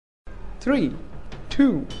3,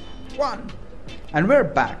 2, 1, and we're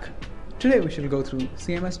back. Today we shall go through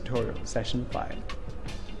CMS tutorial session 5.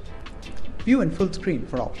 View in full screen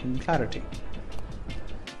for optimum clarity.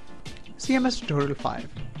 CMS tutorial 5.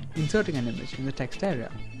 Inserting an image in the text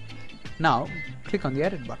area. Now click on the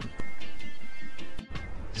edit button.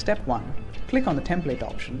 Step 1. Click on the template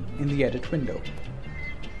option in the edit window.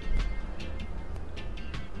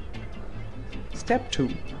 Step 2.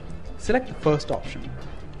 Select the first option,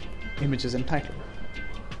 Images and Title.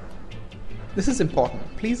 This is important.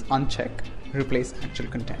 Please uncheck Replace Actual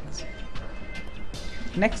Contents.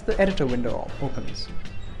 Next, the editor window opens.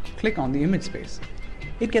 Click on the image space.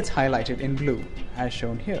 It gets highlighted in blue as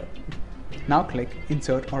shown here. Now click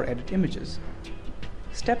Insert or Edit Images.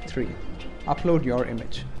 Step 3. Upload your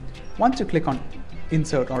image. Once you click on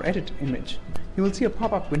Insert or Edit Image, you will see a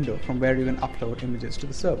pop-up window from where you can upload images to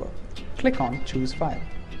the server. Click on Choose File.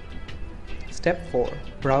 Step 4.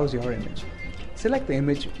 Browse your image. Select the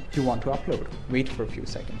image you want to upload. Wait for a few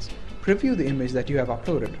seconds. Preview the image that you have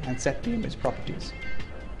uploaded and set the image properties.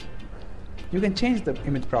 You can change the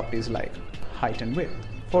image properties like height and width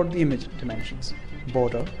for the image dimensions,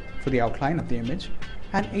 border for the outline of the image,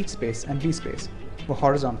 and H-space and V-space for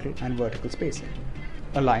horizontal and vertical spacing.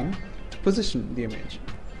 Align to position the image.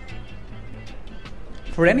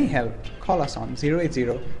 For any help, call us on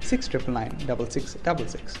 080 699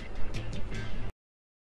 6666.